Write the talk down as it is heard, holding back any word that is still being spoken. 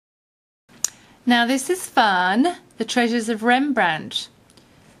Now this is fun. The Treasures of Rembrandt.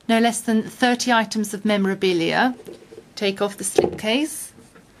 No less than 30 items of memorabilia. Take off the slipcase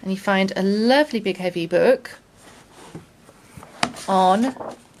and you find a lovely big heavy book on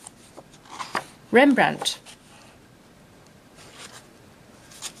Rembrandt.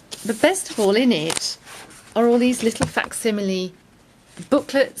 But best of all, in it are all these little facsimile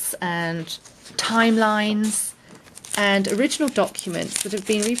booklets and timelines and original documents that have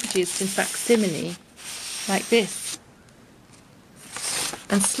been reproduced in facsimile like this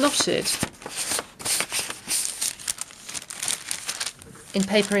and slotted in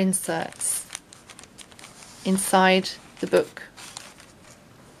paper inserts inside the book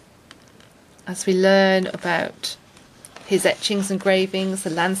as we learn about his etchings, engravings, the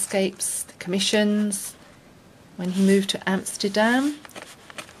landscapes, the commissions when he moved to Amsterdam.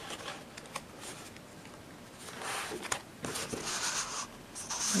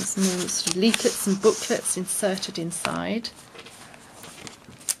 There's more sort of leaflets and booklets inserted inside.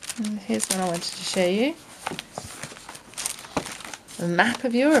 And here's one I wanted to show you. A map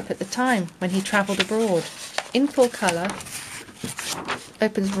of Europe at the time when he travelled abroad, in full colour.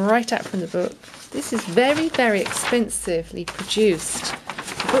 Opens right out from the book. This is very, very expensively produced.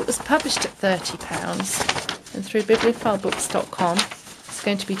 The book was published at £30 and through bibliophilebooks.com it's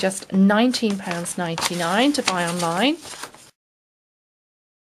going to be just £19.99 to buy online.